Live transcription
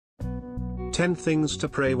10 things to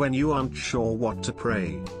pray when you aren't sure what to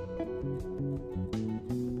pray.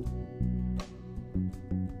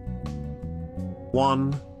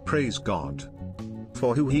 One, praise God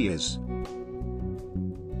for who He is.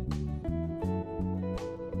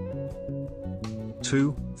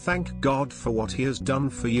 2, thank God for what He has done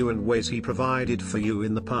for you and ways He provided for you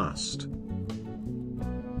in the past.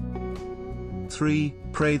 3,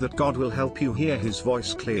 pray that God will help you hear His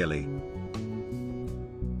voice clearly.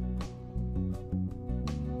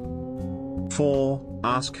 4,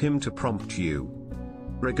 ask Him to prompt you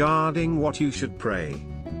regarding what you should pray.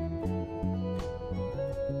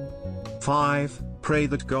 5, pray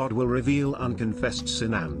that God will reveal unconfessed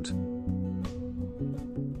sin and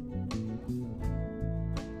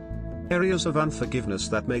areas of unforgiveness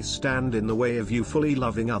that may stand in the way of you fully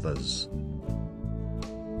loving others.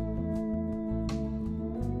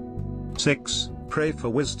 6, pray for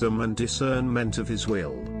wisdom and discernment of His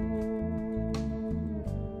will.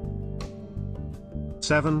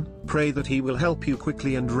 7, pray that He will help you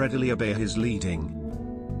quickly and readily obey His leading.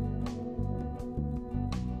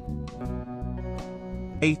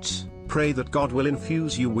 8, pray that God will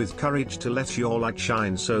infuse you with courage to let your light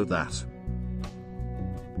shine so that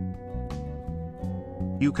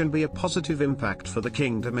you can be a positive impact for the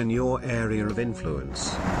kingdom in your area of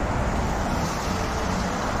influence.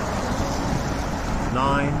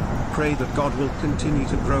 9, pray that God will continue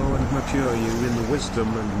to grow and mature you in the wisdom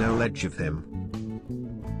and knowledge of Him.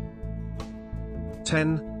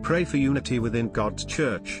 10, pray for unity within God's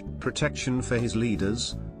church, protection for His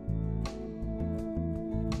leaders,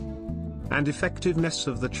 and effectiveness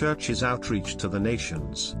of the church's outreach to the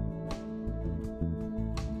nations.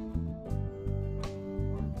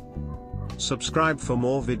 Subscribe for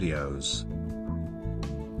more videos.